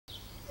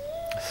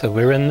So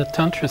we're in the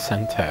Tantra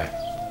Center,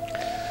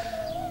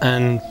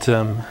 and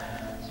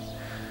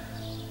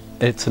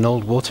it's an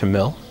old water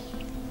mill,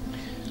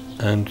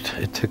 and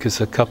it took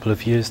us a couple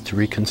of years to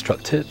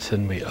reconstruct it,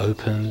 and we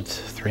opened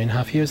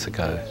 3.5 years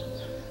ago.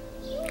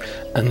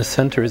 And the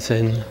center is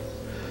in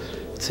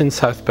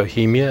South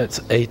Bohemia. It's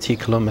 80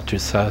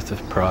 kilometers south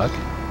of Prague,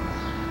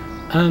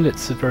 and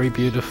it's a very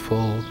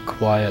beautiful,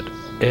 quiet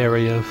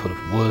area full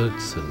of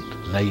woods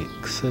and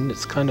lakes, and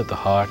it's kind of the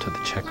heart of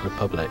the Czech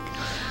Republic.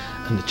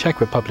 And the Czech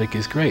Republic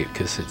is great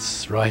because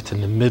it's right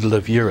in the middle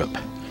of Europe.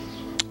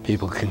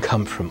 People can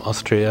come from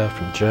Austria,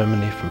 from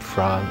Germany, from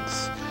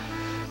France,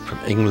 from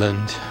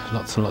England,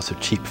 lots and lots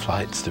of cheap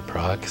flights to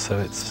Prague, so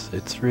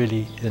it's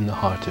really in the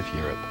heart of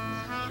Europe,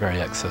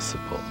 very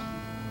accessible.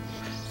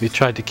 We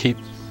tried to keep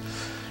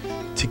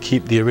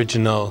the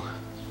original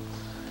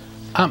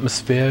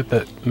atmosphere,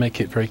 but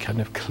make it very kind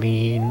of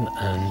clean,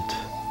 and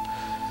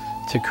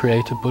to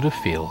create a Buddha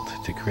field,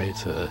 to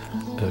create a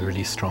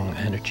really strong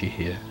energy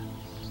here.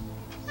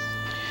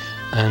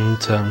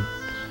 And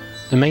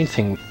the main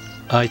thing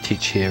I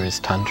teach here is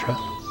Tantra,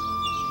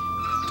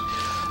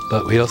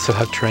 but we also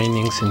have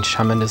trainings in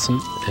shamanism,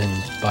 in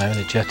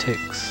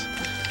bioenergetics,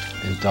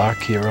 in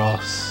dark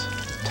eros,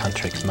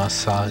 tantric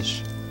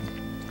massage,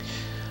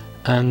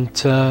 and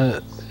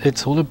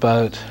it's all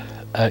about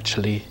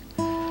actually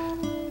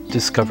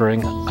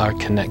discovering our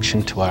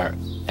connection to our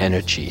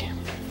energy.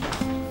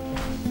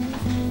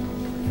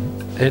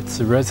 It's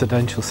a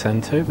residential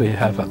center. We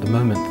have at the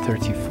moment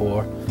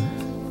 34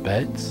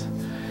 beds.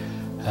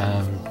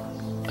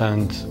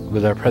 And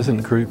with our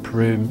present group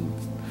room,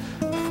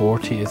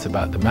 40 is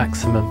about the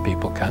maximum.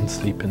 People can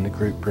sleep in the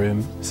group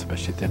room,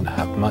 especially if they don't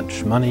have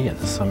much money. In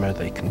the summer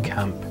they can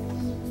camp.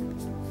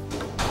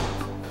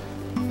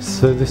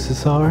 So this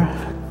is our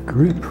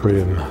group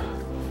room,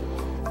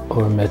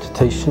 or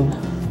meditation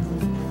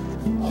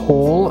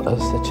hall, as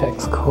the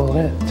Czechs call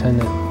it, and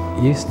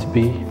it used to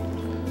be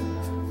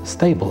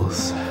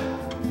stables.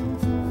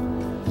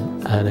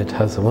 And it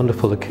has a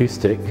wonderful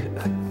acoustic.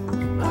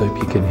 I hope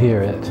you can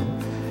hear it.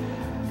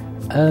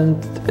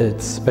 And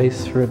it's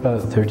space for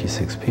about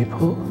 36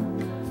 people,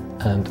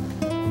 and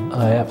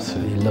I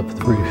absolutely love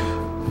the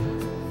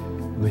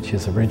roof, which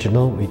is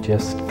original. We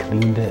just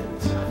cleaned it.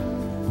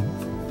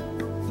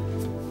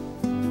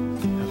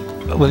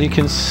 Well, you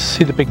can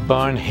see the big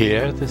barn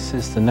here. This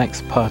is the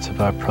next part of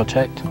our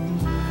project.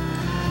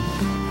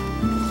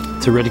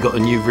 It's already got a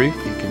new roof,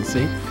 you can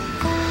see,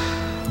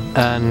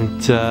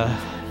 and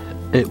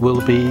it will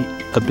be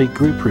a big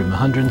group room,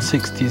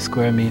 160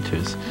 square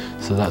meters.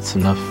 So that's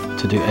enough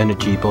to do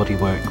energy body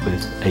work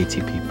with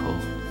 80 people.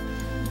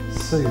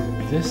 So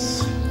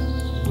this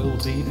will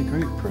be the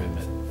group room.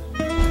 It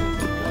will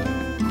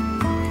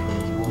go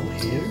from the wall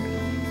here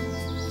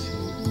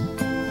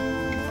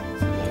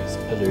to those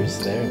pillars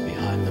there.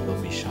 Behind them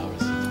will be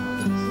showers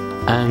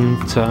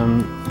and toilets.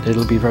 And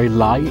it'll be very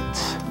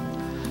light,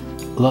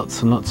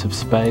 lots and lots of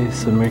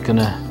space, and we're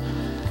gonna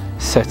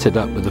set it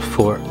up with the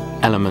 4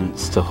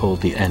 elements to hold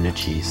the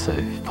energy. So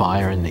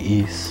fire in the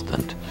east,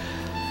 and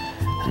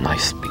a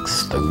nice big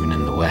stone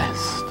in the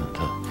west, and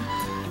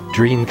a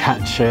dream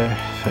catcher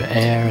for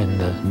air in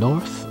the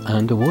north,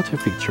 and a water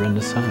feature in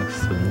the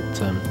south.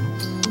 And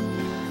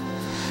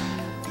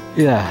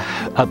yeah,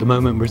 at the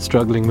moment we're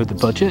struggling with the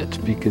budget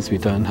because we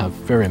don't have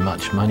very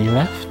much money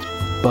left,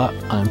 but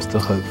I'm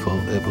still hopeful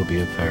it will be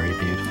a very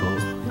beautiful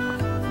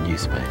new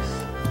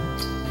space.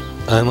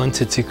 I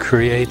wanted to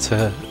create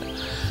a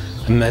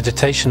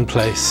meditation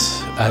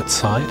place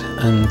outside,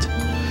 and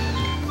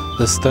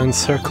the stone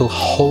circle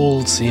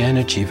holds the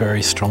energy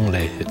very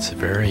strongly. It's a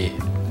very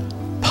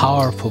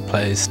powerful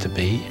place to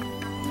be.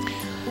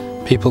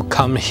 People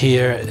come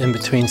here in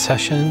between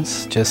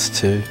sessions just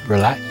to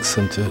relax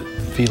and to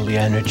feel the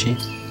energy.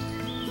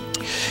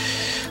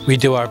 We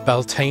do our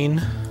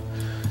Beltane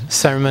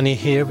ceremony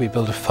here. We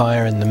build a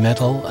fire in the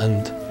middle,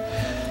 and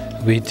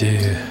we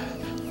do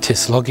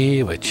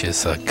Tislogi, which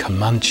is a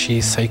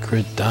Comanche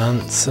sacred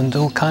dance, and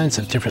all kinds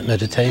of different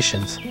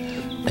meditations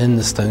in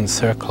the stone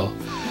circle.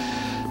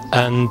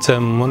 And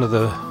one of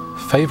the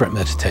favorite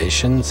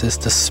meditations is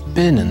to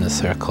spin in the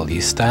circle.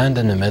 You stand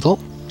in the middle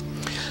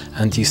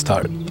and you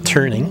start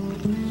turning,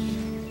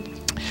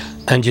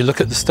 and you look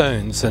at the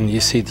stones and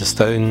you see the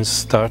stones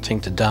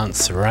starting to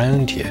dance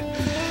around you.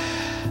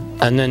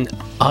 And then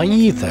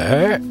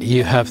either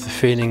you have the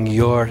feeling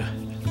you're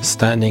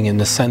standing in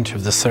the center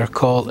of the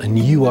circle and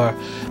you are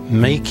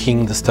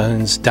making the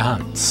stones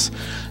dance,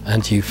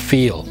 and you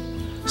feel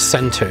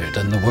centered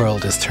and the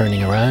world is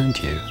turning around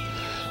you.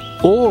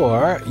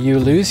 Or you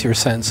lose your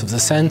sense of the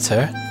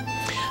center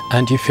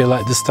and you feel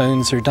like the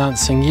stones are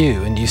dancing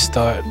you, and you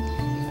start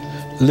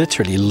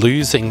literally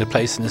losing the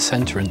place in the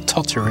center and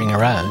tottering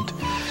around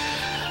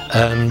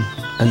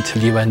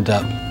until you end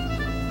up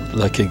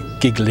like a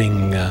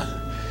giggling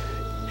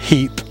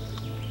heap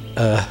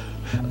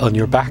on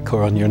your back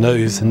or on your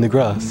nose in the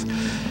grass.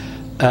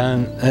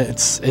 And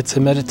it's a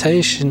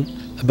meditation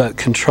about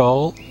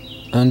control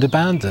and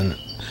abandon.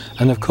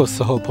 And of course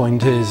the whole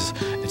point is,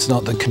 it's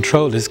not that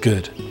control is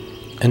good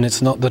And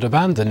it's not that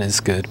abandon is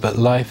good, but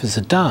life is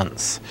a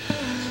dance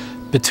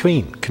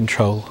between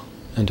control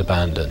and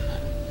abandon.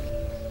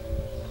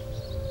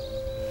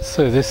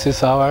 So this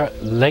is our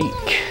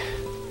lake.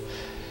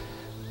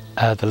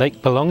 The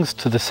lake belongs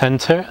to the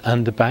center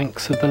and the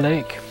banks of the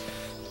lake.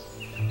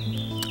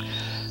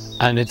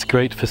 And it's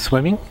great for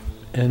swimming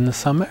in the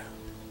summer.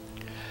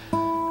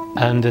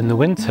 And in the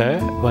winter,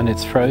 when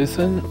it's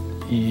frozen,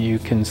 you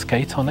can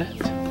skate on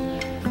it.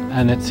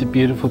 And it's a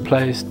beautiful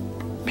place,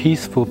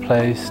 peaceful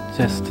place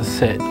just to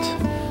sit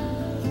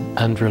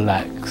and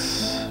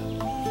relax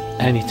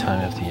any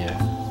time of the year.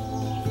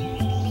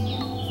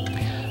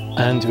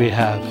 And we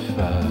have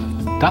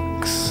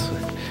ducks,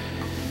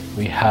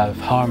 we have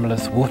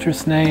harmless water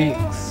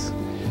snakes,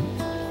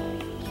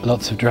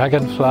 lots of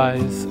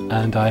dragonflies,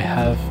 and I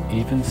have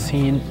even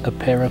seen a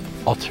pair of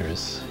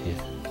otters here.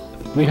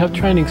 We have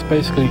trainings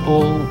basically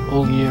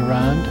all year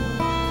round.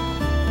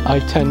 I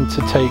tend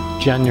to take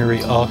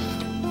January off,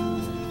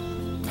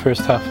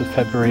 first half of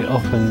February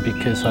often,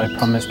 because I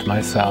promised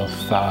myself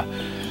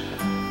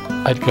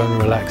I'd go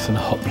and relax in a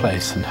hot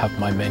place and have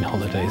my main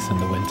holidays in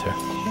the winter.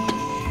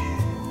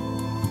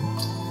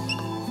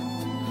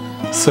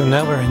 So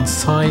now we're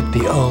inside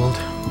the old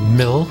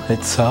mill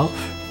itself,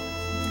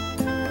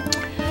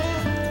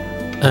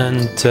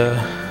 and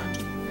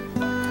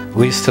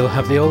we still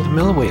have the old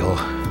mill wheel,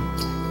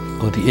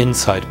 or the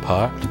inside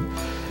part,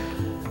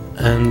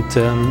 and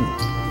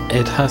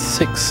it has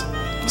 6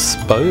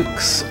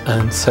 spokes,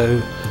 and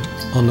so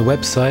on the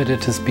website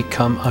it has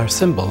become our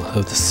symbol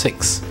of the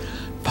 6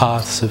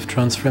 paths of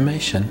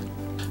transformation.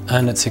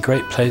 And it's a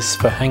great place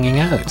for hanging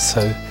out,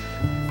 so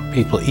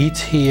people eat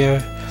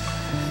here.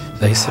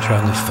 They sit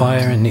around the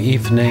fire in the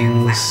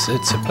evenings.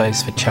 It's a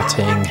place for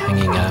chatting,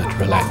 hanging out,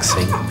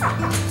 relaxing.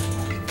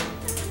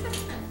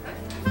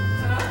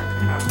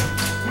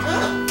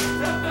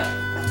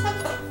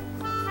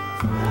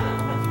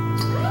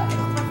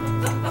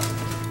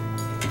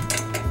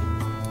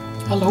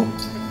 Hello.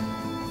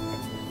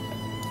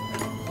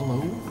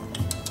 Hello.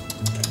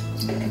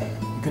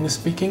 You're going to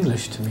speak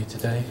English to me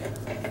today.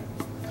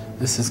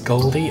 This is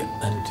Goldie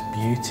and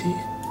Beauty,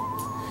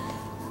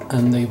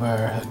 and they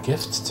were a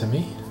gift to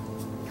me.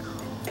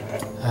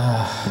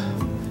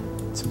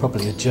 It's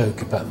probably a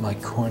joke about my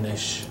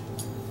Cornish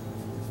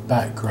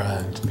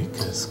background,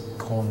 because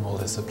Cornwall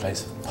is a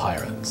place of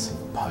pirates,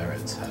 and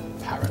pirates had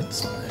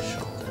parrots on their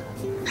shoulder.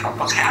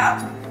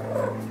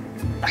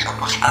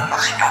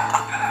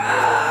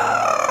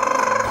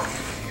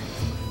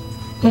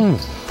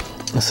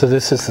 So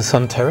this is the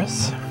sun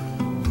terrace,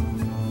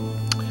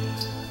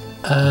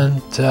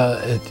 and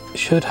it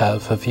should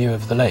have a view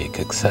of the lake,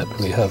 except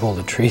we have all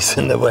the trees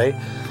in the way.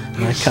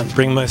 I can't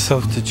bring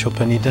myself to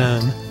chop any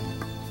down.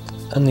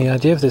 And the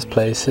idea of this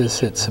place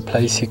is it's a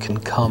place you can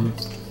come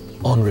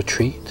on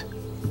retreat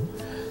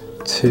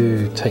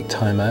to take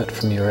time out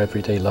from your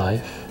everyday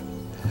life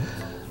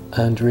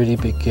and really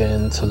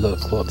begin to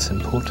look what's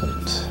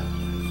important.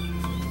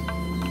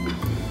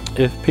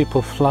 If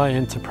people fly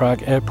into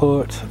Prague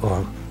airport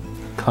or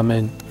come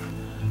in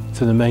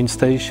to the main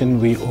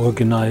station, we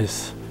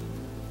organize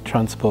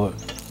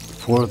transport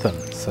for them,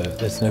 so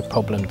there's no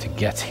problem to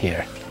get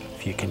here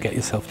if you can get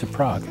yourself to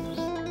Prague.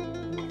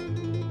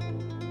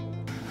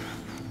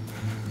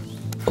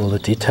 All the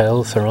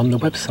details are on the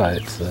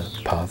website,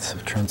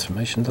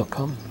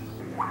 pathsoftransformation.com.